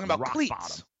 We're talking about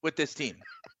cleats with this team.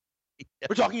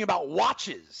 We're talking about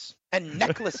watches and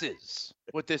necklaces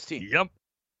with this team.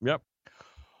 Yep.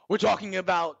 We're talking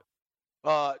about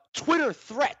Twitter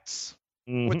threats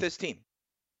with this team.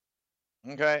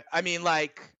 Okay? I mean,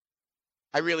 like,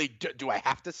 I really do I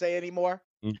have to say anymore?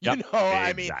 Yep,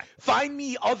 I mean, find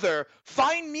me another,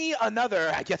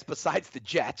 I guess, besides the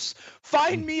Jets,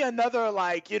 find me another,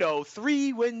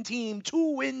 3-win team,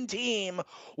 2-win team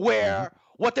where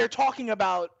what they're talking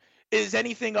about is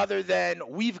anything other than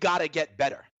we've got to get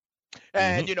better.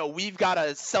 And, we've got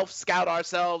to self-scout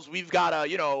ourselves. We've got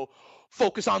to,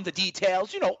 focus on the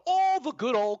details, all the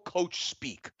good old coach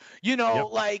speak,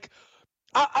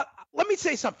 let me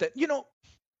say something,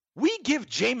 we give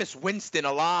Jameis Winston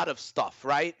a lot of stuff,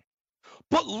 right?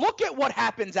 But look at what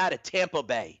happens out of Tampa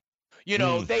Bay.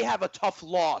 They have a tough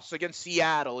loss against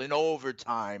Seattle in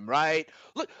overtime, right?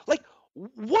 Look,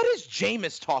 what is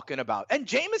Jameis talking about? And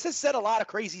Jameis has said a lot of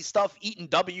crazy stuff, eating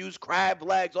W's, crab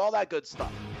legs, all that good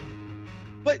stuff.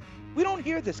 But we don't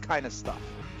hear this kind of stuff.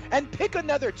 And pick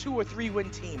another 2 or 3 win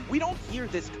team. We don't hear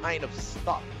this kind of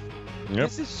stuff.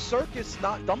 This is circus,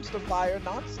 not dumpster fire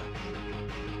nonsense.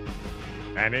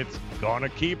 And it's going to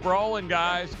keep rolling,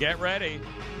 guys. Get ready,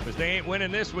 because they ain't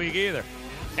winning this week either.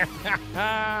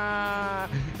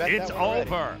 It's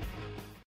over.